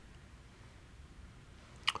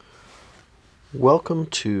Welcome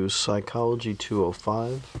to Psychology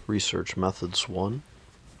 205, Research Methods 1.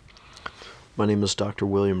 My name is Dr.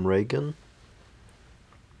 William Reagan,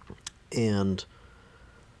 and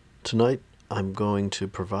tonight I'm going to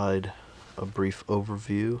provide a brief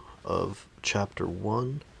overview of Chapter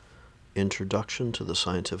 1, Introduction to the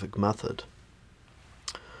Scientific Method.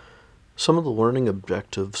 Some of the learning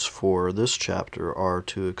objectives for this chapter are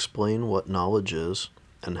to explain what knowledge is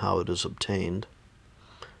and how it is obtained,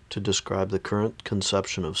 to describe the current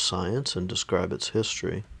conception of science and describe its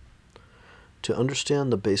history, to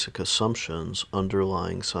understand the basic assumptions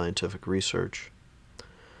underlying scientific research,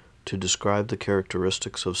 to describe the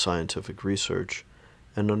characteristics of scientific research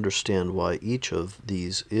and understand why each of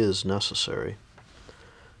these is necessary,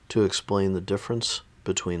 to explain the difference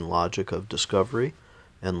between logic of discovery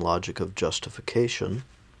and logic of justification,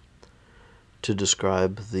 to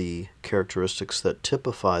describe the characteristics that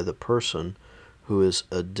typify the person who is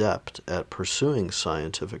adept at pursuing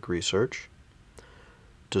scientific research,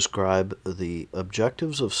 describe the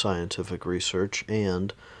objectives of scientific research,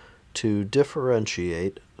 and to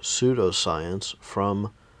differentiate pseudoscience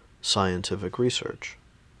from scientific research.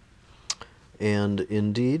 And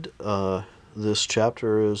indeed, this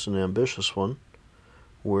chapter is an ambitious one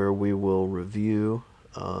where we will review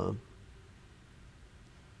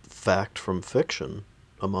fact from fiction,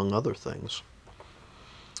 among other things.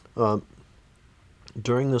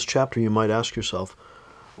 During this chapter, you might ask yourself,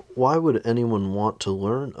 why would anyone want to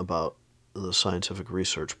learn about the scientific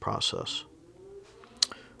research process?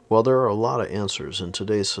 Well, there are a lot of answers. In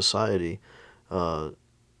today's society, the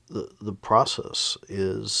process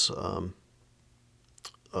is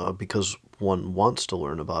because one wants to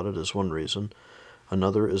learn about it is one reason.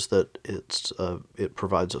 Another is that it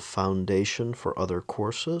provides a foundation for other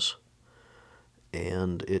courses,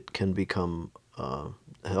 and it can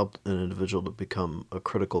help an individual to become a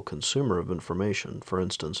critical consumer of information. For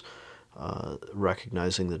instance,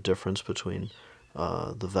 recognizing the difference between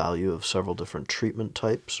the value of several different treatment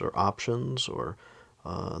types or options, or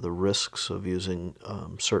the risks of using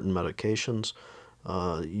certain medications.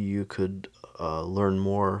 You could learn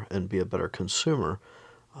more and be a better consumer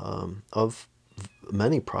of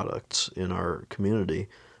many products in our community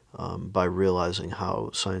by realizing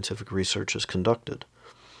how scientific research is conducted.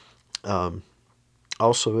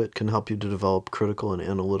 Also, it can help you to develop critical and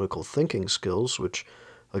analytical thinking skills, which,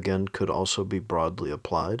 again, could also be broadly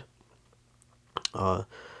applied.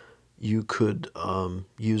 You could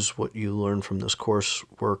use what you learn from this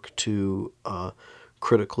coursework to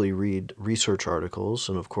critically read research articles,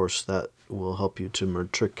 and of course that will help you to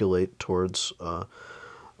matriculate towards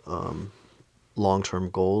long-term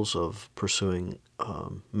goals of pursuing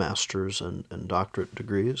master's and doctorate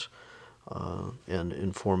degrees, and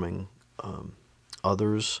informing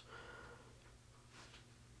others.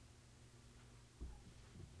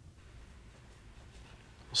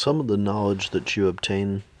 Some of the knowledge that you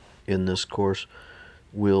obtain in this course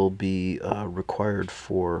will be required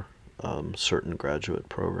for certain graduate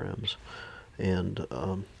programs. And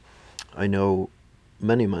I know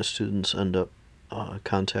many of my students end up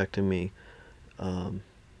contacting me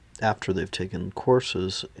after they've taken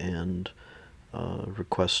courses and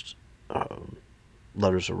request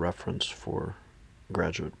letters of reference for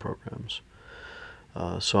graduate programs.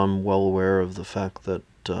 So I'm well aware of the fact that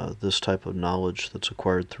this type of knowledge that's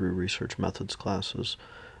acquired through research methods classes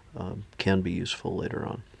can be useful later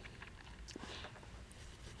on.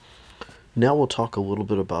 Now we'll talk a little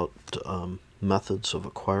bit about methods of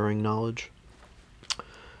acquiring knowledge.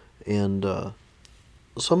 And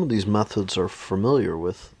some of these methods are familiar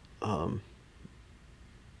with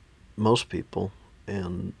most people.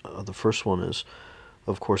 And the first one is,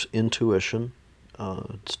 of course, intuition.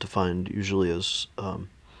 It's defined usually as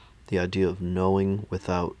the idea of knowing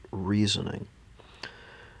without reasoning.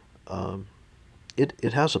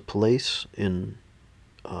 It has a place in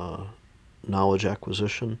knowledge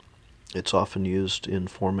acquisition. It's often used in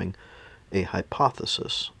forming a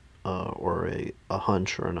hypothesis or a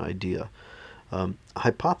hunch or an idea.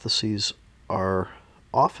 Hypotheses are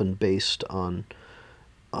often based on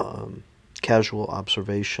casual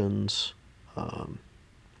observations,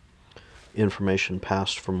 information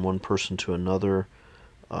passed from one person to another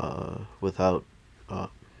without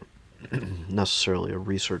necessarily a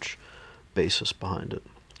research basis behind it,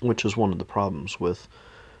 which is one of the problems with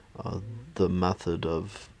the method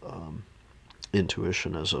of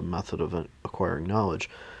intuition as a method of acquiring knowledge.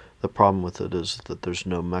 The problem with it is that there's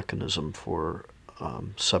no mechanism for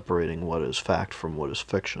separating what is fact from what is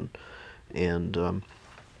fiction. And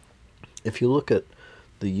if you look at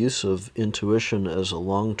the use of intuition as a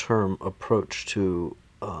long-term approach to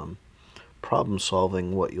problem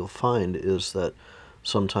solving, what you'll find is that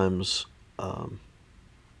sometimes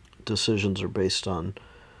decisions are based on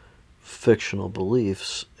fictional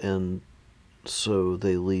beliefs, and so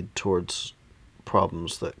they lead towards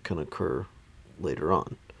problems that can occur later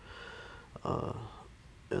on.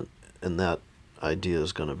 And that idea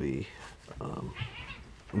is going to be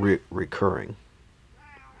recurring.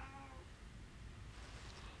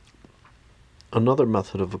 Another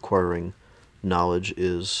method of acquiring knowledge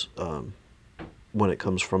is when it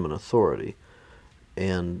comes from an authority,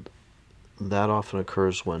 and that often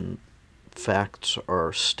occurs when facts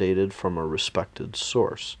are stated from a respected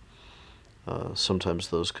source. Sometimes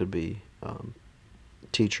those could be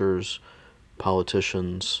teachers,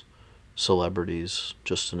 politicians, celebrities,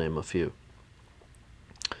 just to name a few.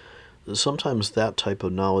 Sometimes that type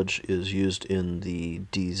of knowledge is used in the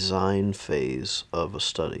design phase of a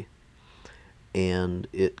study, and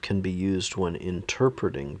it can be used when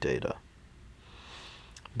interpreting data.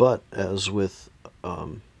 But as with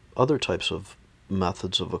other types of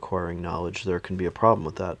methods of acquiring knowledge, there can be a problem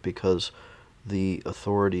with that because the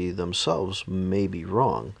authority themselves may be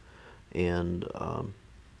wrong, and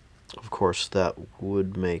of course that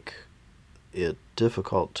would make it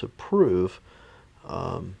difficult to prove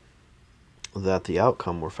that the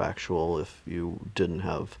outcome were factual if you didn't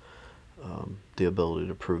have the ability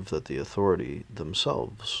to prove that the authority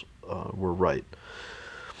themselves were right.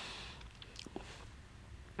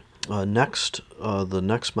 The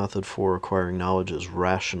next method for acquiring knowledge is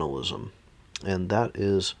rationalism, and that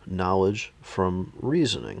is knowledge from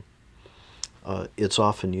reasoning. It's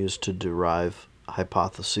often used to derive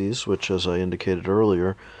hypotheses, which, as I indicated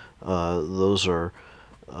earlier, those are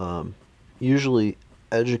usually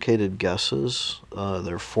educated guesses.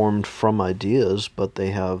 They're formed from ideas, but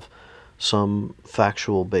they have some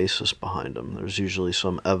factual basis behind them. There's usually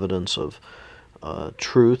some evidence of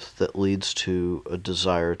truth that leads to a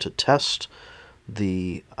desire to test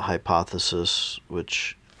the hypothesis,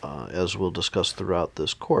 which, as we'll discuss throughout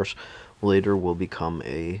this course, later will become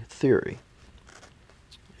a theory.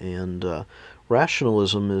 And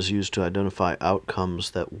rationalism is used to identify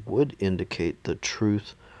outcomes that would indicate the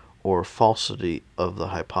truth or falsity of the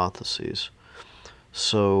hypotheses.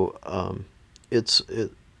 So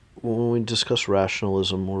when we discuss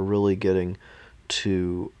rationalism, we're really getting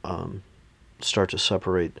to start to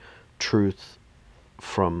separate truth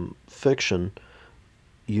from fiction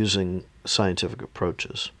using scientific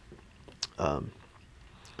approaches.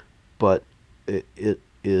 But it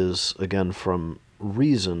is, again, from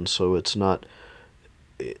reason, so it's not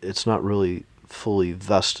really fully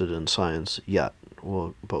vested in science yet.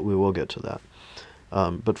 But we will get to that.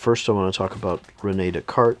 But first I want to talk about René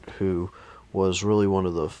Descartes, who was really one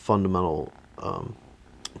of the fundamental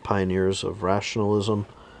pioneers of rationalism.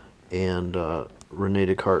 And René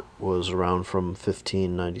Descartes was around from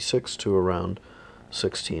 1596 to around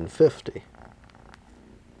 1650.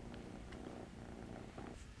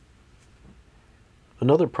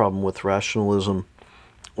 Another problem with rationalism,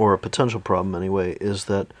 or a potential problem anyway, is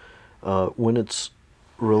that when it's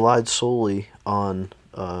relied solely on,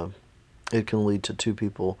 it can lead to two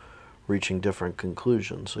people reaching different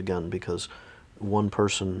conclusions, again, because one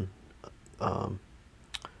person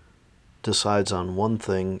decides on one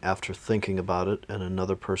thing after thinking about it, and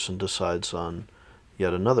another person decides on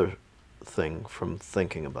yet another thing from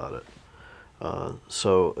thinking about it.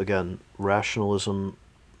 So again, rationalism,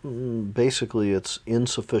 basically it's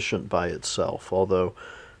insufficient by itself, although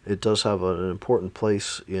it does have an important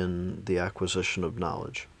place in the acquisition of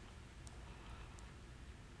knowledge.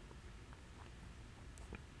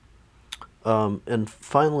 And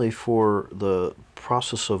finally, for the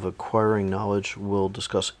process of acquiring knowledge, we'll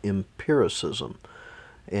discuss empiricism,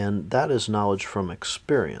 and that is knowledge from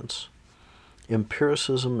experience.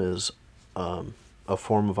 Empiricism is a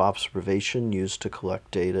form of observation used to collect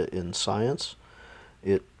data in science.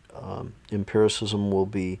 Empiricism will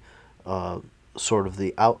be sort of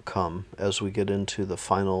the outcome as we get into the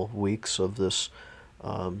final weeks of this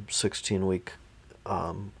 16-week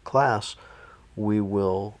class. We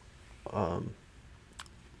will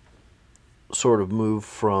sort of move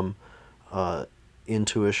from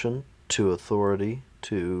intuition to authority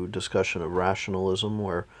to discussion of rationalism,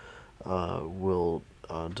 where we'll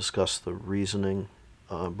discuss the reasoning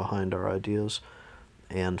behind our ideas.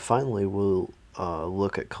 And finally, we'll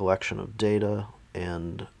look at collection of data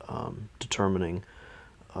and determining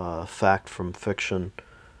fact from fiction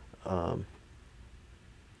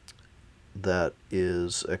that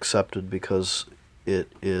is accepted because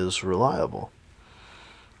it is reliable.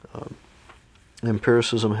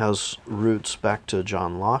 Empiricism has roots back to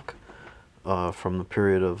John Locke, from the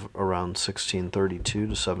period of around 1632 to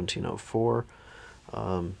 1704.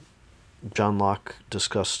 John Locke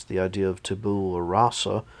discussed the idea of tabula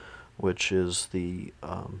rasa, which is the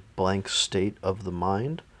blank state of the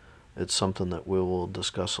mind. It's something that we will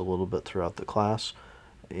discuss a little bit throughout the class.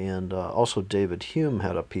 And also David Hume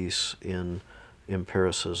had a piece in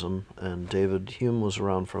empiricism, and David Hume was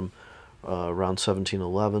around from around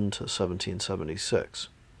 1711 to 1776.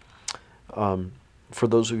 For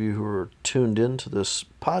those of you who are tuned into this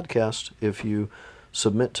podcast, if you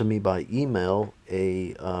submit to me by email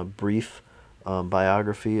a brief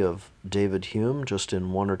biography of David Hume, just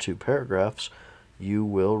in 1 or 2 paragraphs, you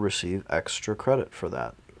will receive extra credit for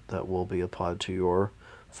that. That will be applied to your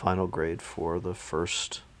final grade for the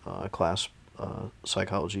first class,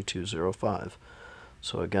 Psychology 205.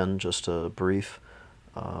 So again, just a brief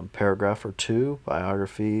paragraph or 2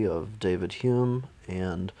 biography of David Hume,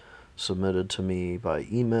 and submitted to me by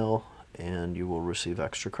email, and you will receive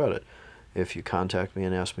extra credit. If you contact me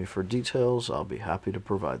and ask me for details, I'll be happy to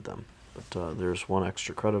provide them. But there's 1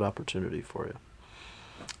 extra credit opportunity for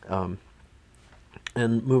you.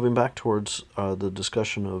 And moving back towards the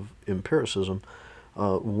discussion of empiricism,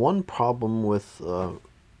 one problem with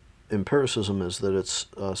empiricism is that it's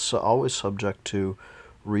always subject to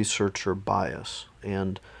researcher bias.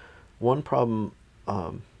 And one problem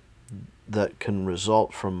that can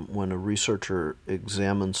result from when a researcher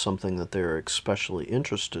examines something that they're especially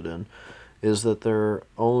interested in is that their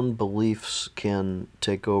own beliefs can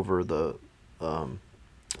take over the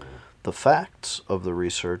facts of the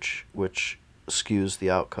research, which skews the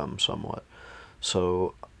outcome somewhat.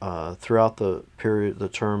 So throughout the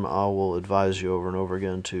term, I will advise you over and over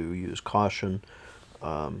again to use caution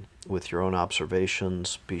with your own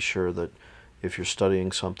observations. Be sure that if you're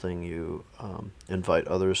studying something, you invite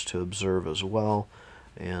others to observe as well,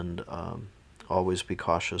 and always be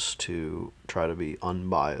cautious to try to be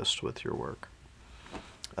unbiased with your work.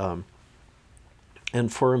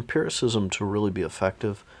 And for empiricism to really be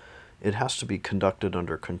effective, it has to be conducted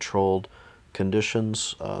under controlled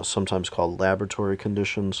conditions, sometimes called laboratory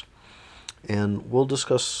conditions. And we'll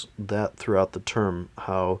discuss that throughout the term,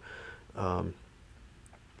 how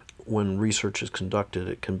when research is conducted,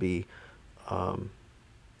 it can be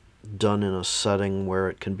done in a setting where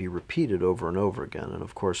it can be repeated over and over again. And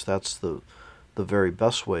of course, that's the very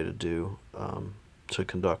best way to do to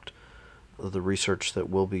conduct the research that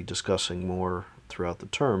we'll be discussing more throughout the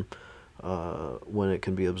term, when it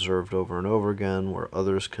can be observed over and over again, where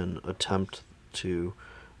others can attempt to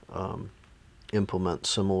implement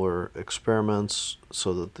similar experiments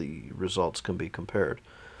so that the results can be compared.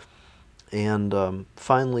 And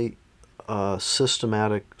finally,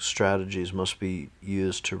 systematic strategies must be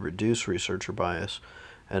used to reduce researcher bias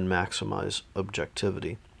and maximize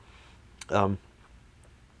objectivity.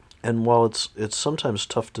 And while it's sometimes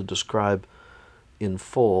tough to describe in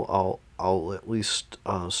full, I'll at least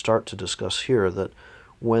start to discuss here that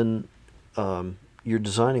when you're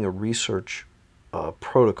designing a research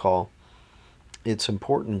protocol, it's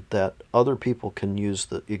important that other people can use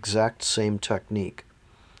the exact same technique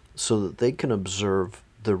so that they can observe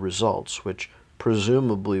the results, which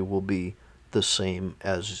presumably will be the same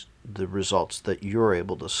as the results that you're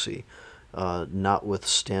able to see,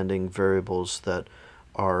 notwithstanding variables that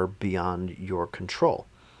are beyond your control.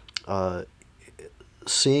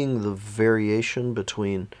 Seeing the variation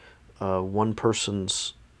between one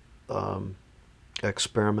person's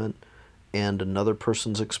experiment and another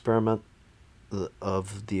person's experiment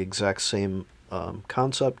of the exact same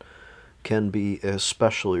concept can be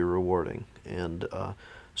especially rewarding, and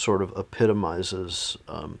sort of epitomizes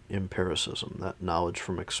empiricism, that knowledge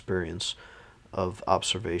from experience of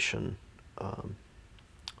observation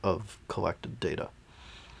of collected data.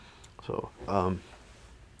 So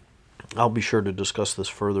I'll be sure to discuss this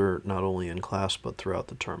further, not only in class but throughout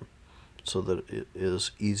the term, so that it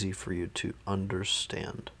is easy for you to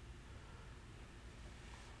understand.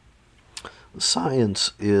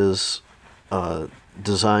 Science is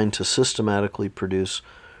designed to systematically produce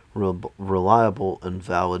reliable and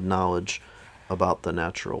valid knowledge about the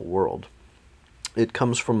natural world. It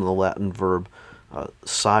comes from the Latin verb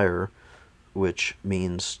scire, which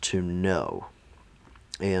means to know.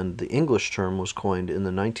 And the English term was coined in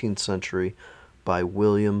the 19th century by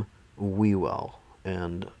William Whewell.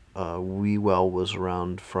 And Whewell was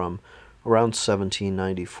around from around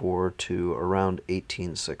 1794 to around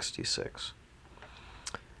 1866.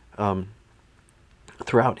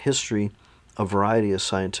 Throughout history, a variety of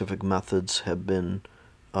scientific methods have been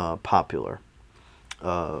popular.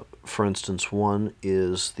 For instance, one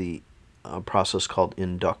is the process called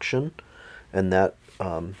induction, and that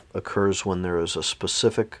occurs when there is a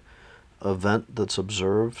specific event that's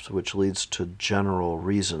observed, which leads to general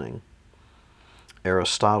reasoning.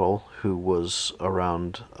 Aristotle, who was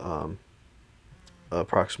around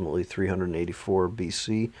approximately 384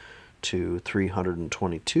 BC to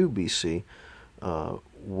 322 BC,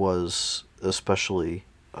 was especially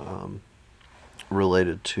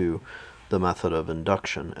related to the method of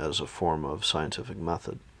induction as a form of scientific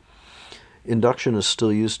method. Induction is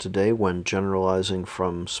still used today when generalizing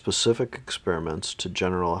from specific experiments to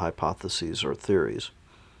general hypotheses or theories.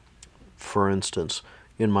 For instance,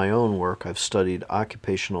 in my own work, I've studied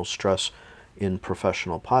occupational stress in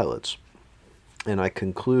professional pilots, and I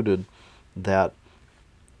concluded that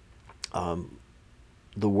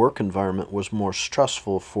the work environment was more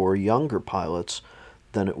stressful for younger pilots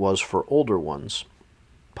than it was for older ones,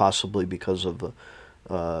 possibly because of the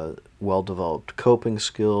well-developed coping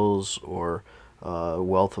skills or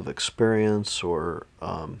wealth of experience or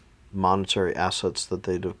monetary assets that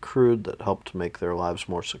they'd accrued that helped to make their lives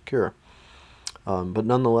more secure. But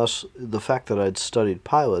nonetheless, the fact that I'd studied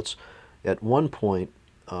pilots, at one point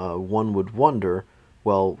one would wonder,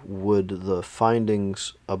 well, would the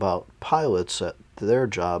findings about pilots at their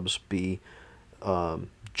jobs be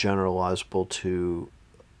generalizable to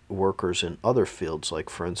workers in other fields, like,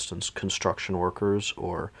 for instance, construction workers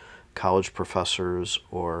or college professors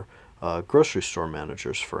or grocery store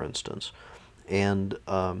managers, for instance. And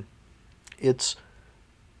it's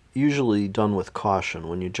usually done with caution.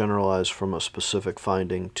 When you generalize from a specific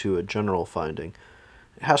finding to a general finding,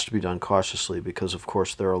 it has to be done cautiously because, of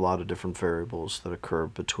course, there are a lot of different variables that occur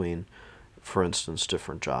between, for instance,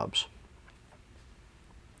 different jobs.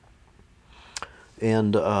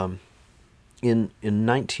 And in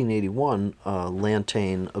 1981,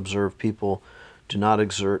 Lantane observed people do not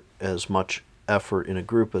exert as much effort in a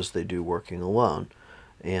group as they do working alone,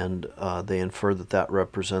 and they infer that that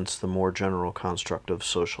represents the more general construct of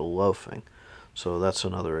social loafing. So that's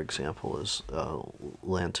another example, is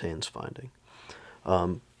Lantane's finding.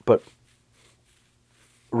 But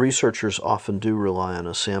researchers often do rely on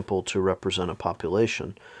a sample to represent a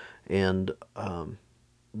population, and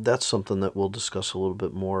that's something that we'll discuss a little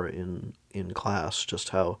bit more in class, just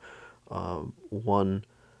how one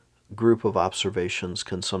group of observations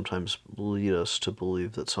can sometimes lead us to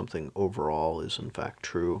believe that something overall is in fact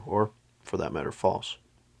true, or for that matter, false.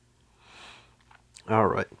 All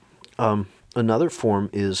right. Another form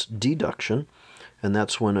is deduction, and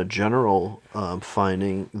that's when a general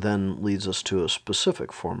finding then leads us to a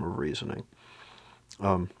specific form of reasoning.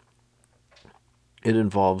 It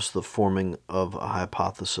involves the forming of a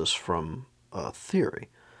hypothesis from a theory,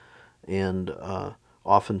 and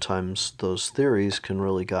oftentimes those theories can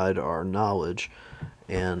really guide our knowledge,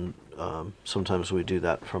 and sometimes we do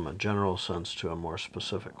that from a general sense to a more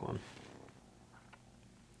specific one.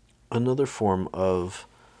 Another form of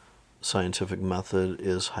scientific method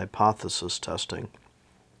is hypothesis testing.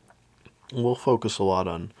 We'll focus a lot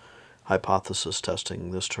on hypothesis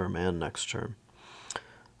testing this term and next term.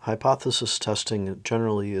 Hypothesis testing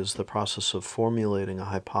generally is the process of formulating a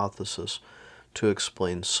hypothesis to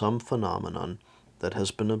explain some phenomenon that has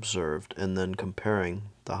been observed and then comparing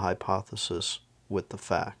the hypothesis with the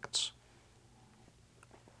facts.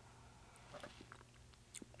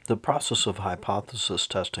 The process of hypothesis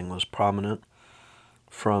testing was prominent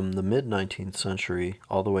from the mid-19th century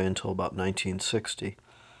all the way until about 1960,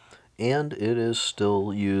 and it is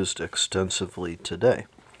still used extensively today.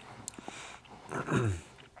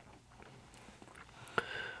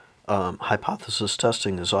 Hypothesis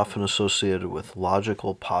testing is often associated with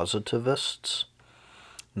logical positivists.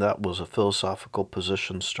 That was a philosophical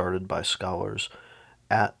position started by scholars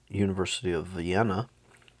at University of Vienna,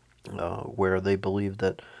 where they believed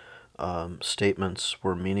that statements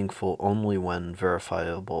were meaningful only when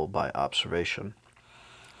verifiable by observation.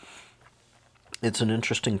 It's an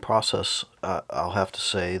interesting process. I'll have to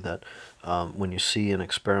say that when you see an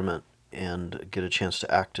experiment and get a chance to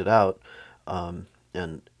act it out,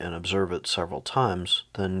 and observe it several times,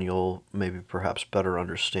 then you'll maybe perhaps better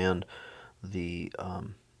understand the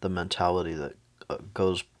mentality that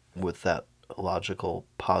goes with that logical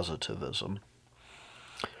positivism.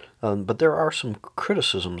 But there are some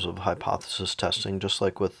criticisms of hypothesis testing, just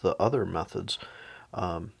like with the other methods.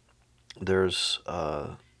 There's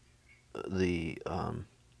the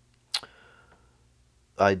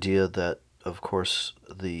idea that, of course,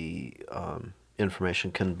 the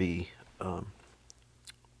information can be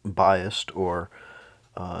biased or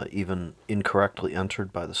even incorrectly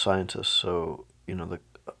entered by the scientists. So,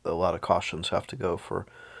 a lot of cautions have to go for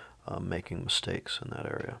making mistakes in that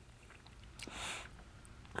area.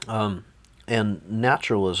 And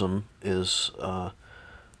naturalism is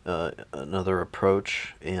another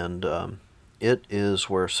approach, and it is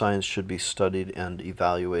where science should be studied and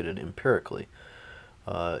evaluated empirically.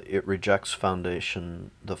 It rejects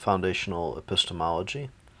the foundational epistemology,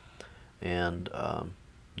 and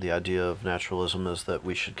the idea of naturalism is that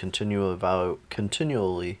we should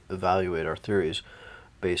continually evaluate our theories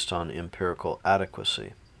based on empirical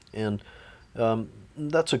adequacy. And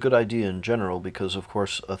that's a good idea in general because, of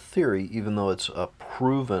course, a theory, even though it's a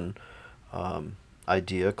proven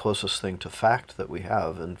idea, closest thing to fact that we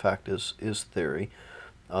have, in fact, is theory,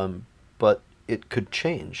 but it could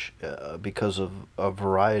change because of a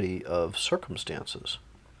variety of circumstances.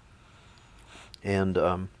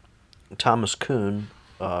 And Thomas Kuhn,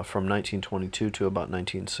 from 1922 to about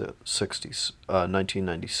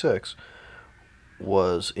 1996,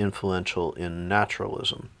 was influential in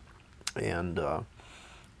naturalism and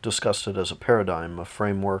discussed it as a paradigm, a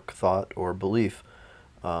framework, thought, or belief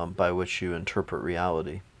by which you interpret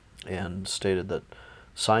reality, and stated that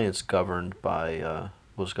science was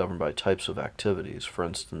governed by types of activities. For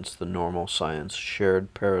instance, the normal science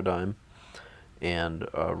shared paradigm and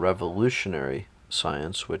revolutionary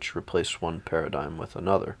science, which replaced one paradigm with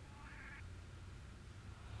another.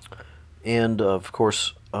 And of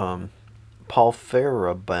course, Paul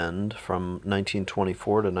Feyerabend from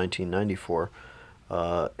 1924 to 1994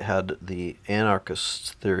 had the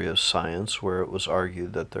anarchist theory of science, where it was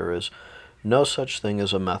argued that there is no such thing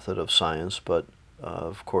as a method of science, but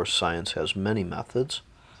of course science has many methods.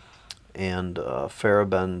 And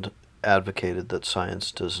Feyerabend advocated that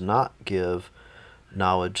science does not give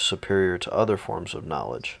knowledge superior to other forms of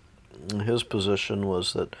knowledge. His position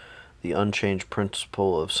was that the unchanged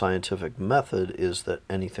principle of scientific method is that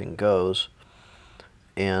anything goes,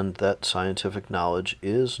 and that scientific knowledge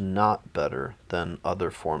is not better than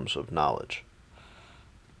other forms of knowledge.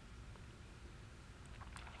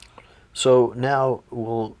 So now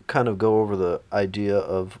we'll kind of go over the idea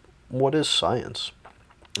of what is science.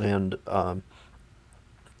 And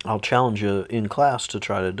I'll challenge you in class to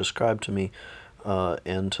try to describe to me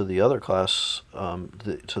and to the other class,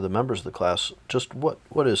 to the members of the class, just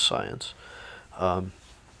what is science.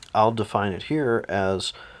 I'll define it here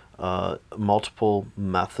as multiple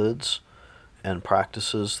methods and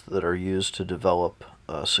practices that are used to develop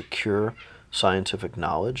secure scientific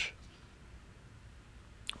knowledge.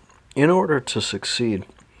 In order to succeed,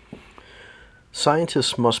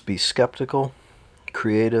 scientists must be skeptical,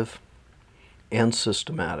 creative, and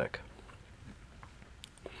systematic.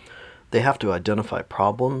 They have to identify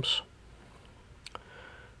problems.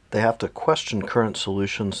 They have to question current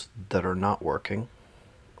solutions that are not working.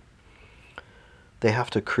 They have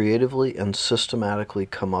to creatively and systematically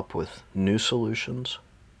come up with new solutions.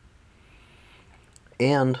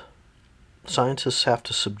 And scientists have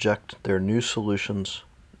to subject their new solutions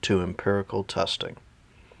to empirical testing.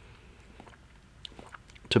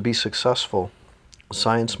 To be successful,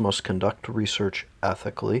 science must conduct research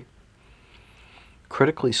ethically,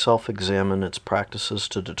 critically self-examine its practices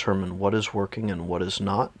to determine what is working and what is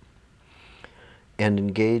not, and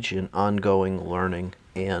engage in ongoing learning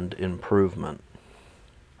and improvement.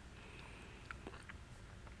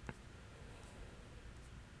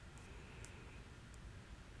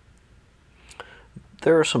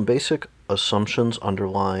 There are some basic assumptions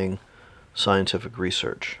underlying scientific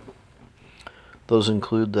research. Those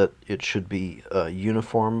include that it should be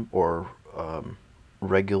uniform or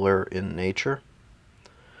regular in nature.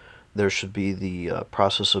 There should be the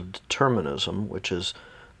process of determinism, which is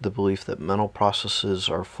the belief that mental processes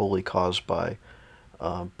are fully caused by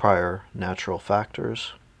prior natural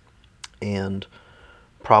factors, and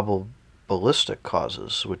probabilistic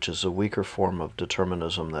causes, which is a weaker form of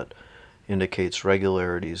determinism that indicates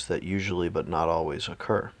regularities that usually but not always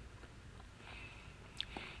occur.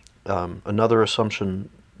 Another assumption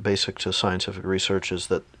basic to scientific research is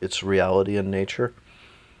that it's reality in nature,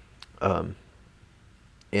 and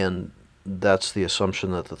that's the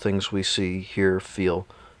assumption that the things we see, hear, feel,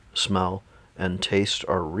 smell, and taste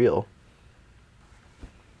are real.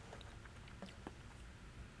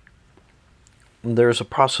 There's a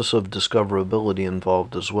process of discoverability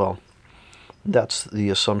involved as well. That's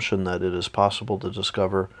the assumption that it is possible to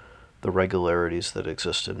discover the regularities that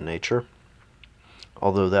exist in nature,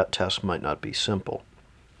 although that test might not be simple.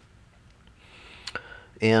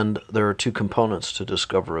 And there are two components to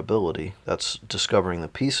discoverability. That's discovering the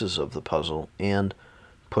pieces of the puzzle and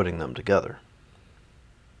putting them together.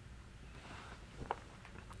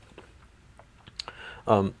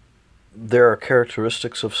 There are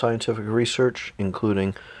characteristics of scientific research,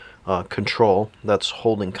 including control, that's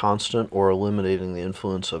holding constant or eliminating the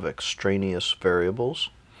influence of extraneous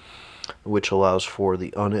variables. which allows for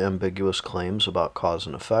the unambiguous claims about cause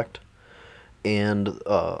and effect, and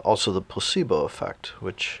also the placebo effect,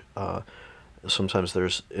 which sometimes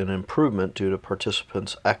there's an improvement due to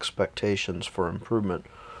participants' expectations for improvement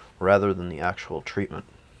rather than the actual treatment.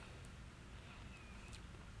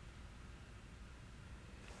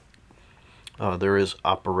 There is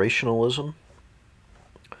operationalism,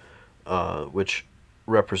 which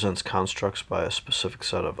represents constructs by a specific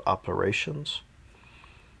set of operations,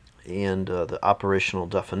 and the operational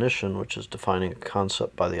definition, which is defining a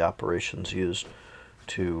concept by the operations used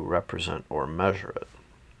to represent or measure it.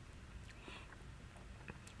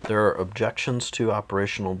 There are objections to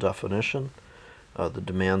operational definition. The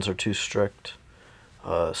demands are too strict.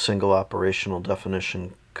 A single operational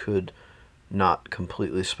definition could not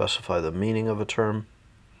completely specify the meaning of a term.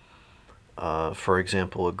 For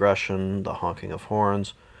example, aggression, the honking of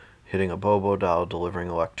horns, hitting a bobo doll, delivering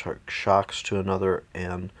electric shocks to another,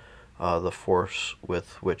 and the force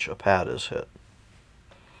with which a pad is hit.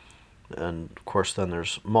 And of course then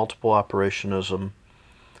there's multiple operationism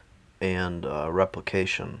and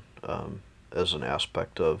replication as an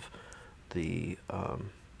aspect of the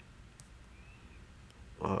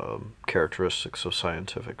characteristics of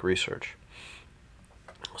scientific research.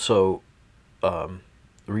 So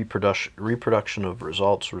reproduction of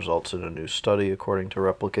results results in a new study according to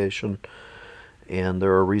replication, and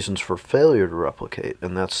there are reasons for failure to replicate,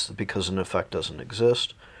 and that's because an effect doesn't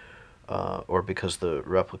exist, or because the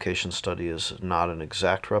replication study is not an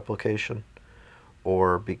exact replication,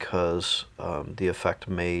 or because the effect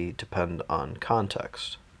may depend on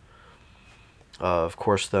context. Of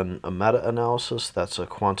course, then a meta-analysis, that's a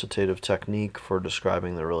quantitative technique for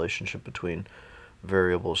describing the relationship between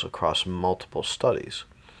variables across multiple studies,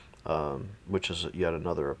 which is yet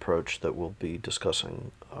another approach that we'll be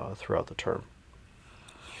discussing throughout the term.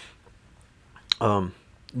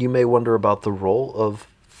 You may wonder about the role of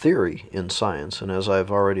theory in science, and as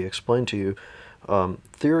I've already explained to you,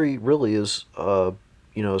 theory really is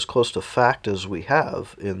as close to fact as we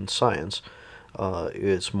have in science.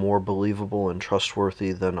 It's more believable and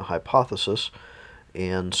trustworthy than a hypothesis,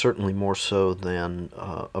 and certainly more so than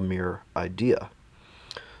a mere idea.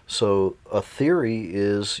 So a theory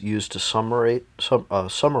is used to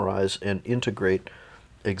summarize and integrate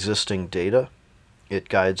existing data. It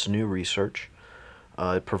guides new research.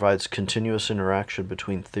 It provides continuous interaction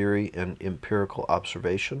between theory and empirical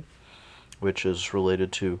observation, which is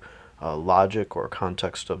related to logic or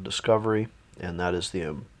context of discovery, and that is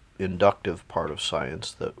the inductive part of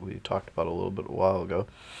science that we talked about a little bit a while ago,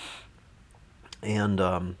 and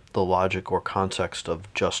the logic or context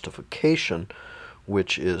of justification,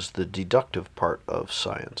 which is the deductive part of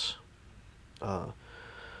science.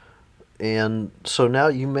 And so now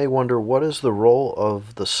you may wonder, what is the role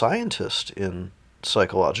of the scientist in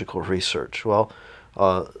psychological research? Well,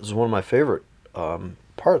 this is one of my favorite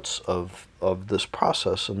parts of this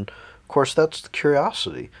process, and of course that's the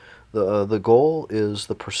curiosity. The goal is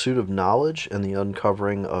the pursuit of knowledge and the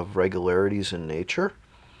uncovering of regularities in nature.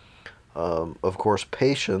 Of course,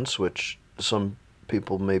 patience, which some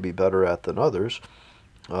people may be better at than others,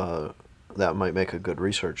 that might make a good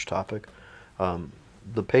research topic.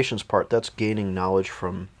 The patience part, that's gaining knowledge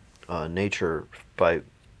from nature by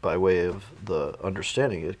way of the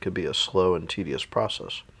understanding. It could be a slow and tedious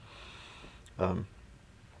process. And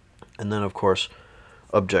then, of course,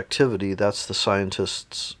 objectivity, that's the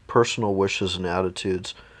scientist's personal wishes and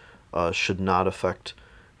attitudes should not affect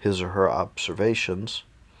his or her observations.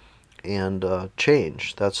 And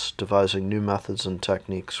change, that's devising new methods and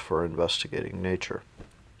techniques for investigating nature.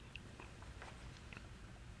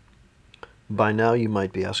 By now you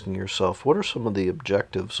might be asking yourself, what are some of the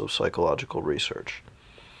objectives of psychological research?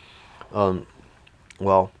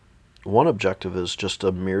 Well, one objective is just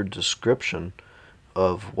a mere description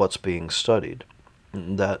of what's being studied.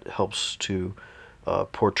 That helps to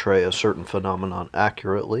portray a certain phenomenon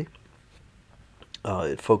accurately.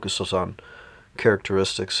 It focuses on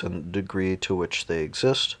characteristics and degree to which they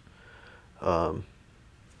exist.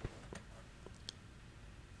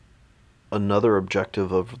 Another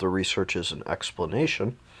objective of the research is an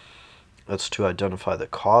explanation. That's to identify the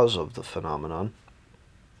cause of the phenomenon.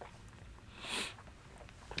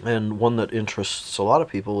 And one that interests a lot of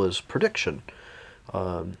people is prediction.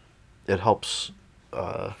 It helps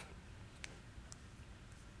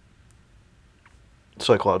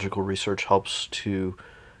psychological research helps to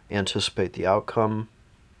anticipate the outcome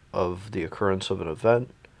of the occurrence of an event.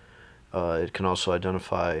 It can also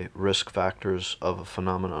identify risk factors of a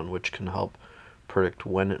phenomenon, which can help predict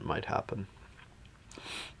when it might happen.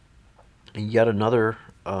 Yet another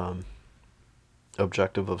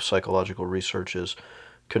objective of psychological research is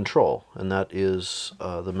control, and that is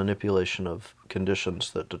the manipulation of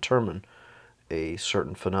conditions that determine a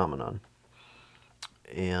certain phenomenon.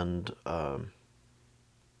 And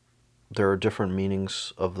there are different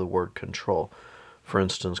meanings of the word control. For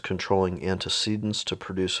instance, controlling antecedents to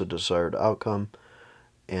produce a desired outcome,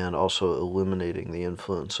 and also eliminating the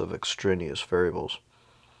influence of extraneous variables.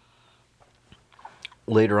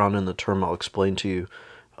 Later on in the term, I'll explain to you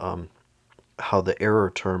how the error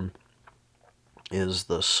term is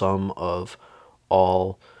the sum of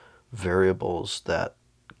all variables that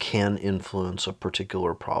can influence a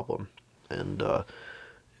particular problem. And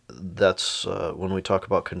that's when we talk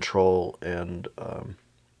about control and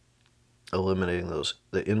eliminating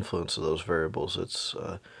the influence of those variables, it's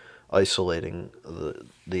isolating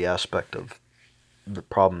the aspect of the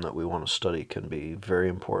problem that we want to study can be very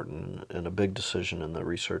important and a big decision in the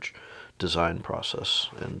research design process.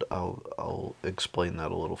 And I'll explain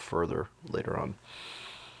that a little further later on.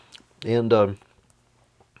 And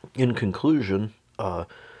in conclusion,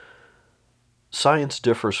 science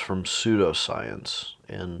differs from pseudoscience,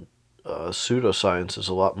 and pseudoscience is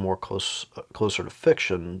a lot more closer to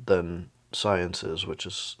fiction than science is, which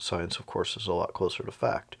is science, of course, is a lot closer to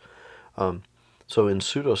fact. So in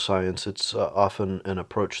pseudoscience, it's often an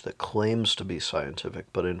approach that claims to be scientific,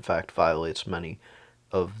 but in fact violates many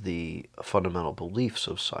of the fundamental beliefs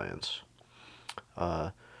of science.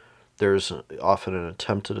 There's often an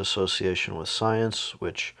attempted association with science,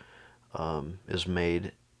 which is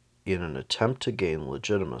made in an attempt to gain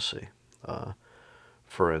legitimacy.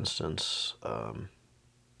 For instance,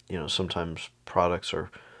 sometimes products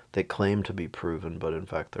they claim to be proven, but in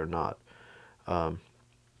fact they're not.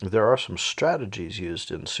 There are some strategies used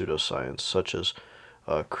in pseudoscience, such as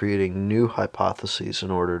creating new hypotheses in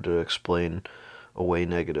order to explain away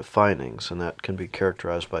negative findings, and that can be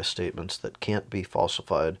characterized by statements that can't be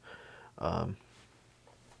falsified,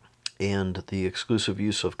 and the exclusive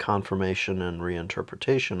use of confirmation and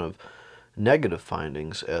reinterpretation of negative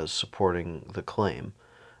findings as supporting the claim.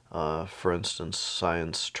 For instance,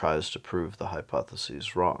 science tries to prove the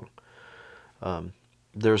hypotheses wrong.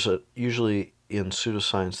 Usually in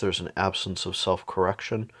pseudoscience, there's an absence of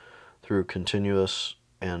self-correction through continuous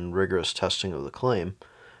and rigorous testing of the claim,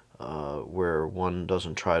 where one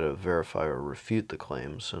doesn't try to verify or refute the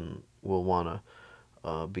claims, and we'll want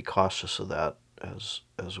to be cautious of that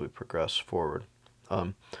as we progress forward.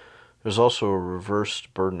 There's also a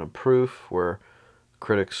reversed burden of proof, where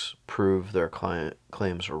critics prove their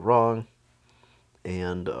claims are wrong,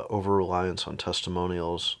 and over-reliance on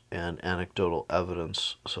testimonials and anecdotal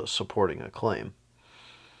evidence supporting a claim.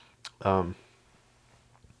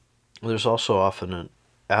 There's also often an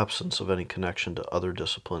absence of any connection to other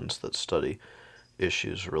disciplines that study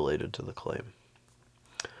issues related to the claim.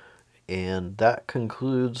 And that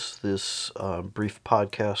concludes this brief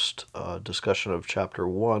podcast discussion of Chapter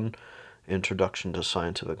 1, Introduction to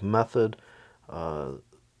Scientific Method.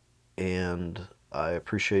 And I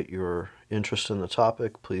appreciate your interest in the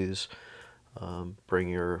topic. Please bring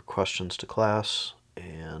your questions to class,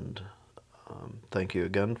 and thank you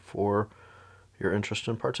again for your interest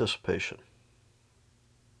and participation.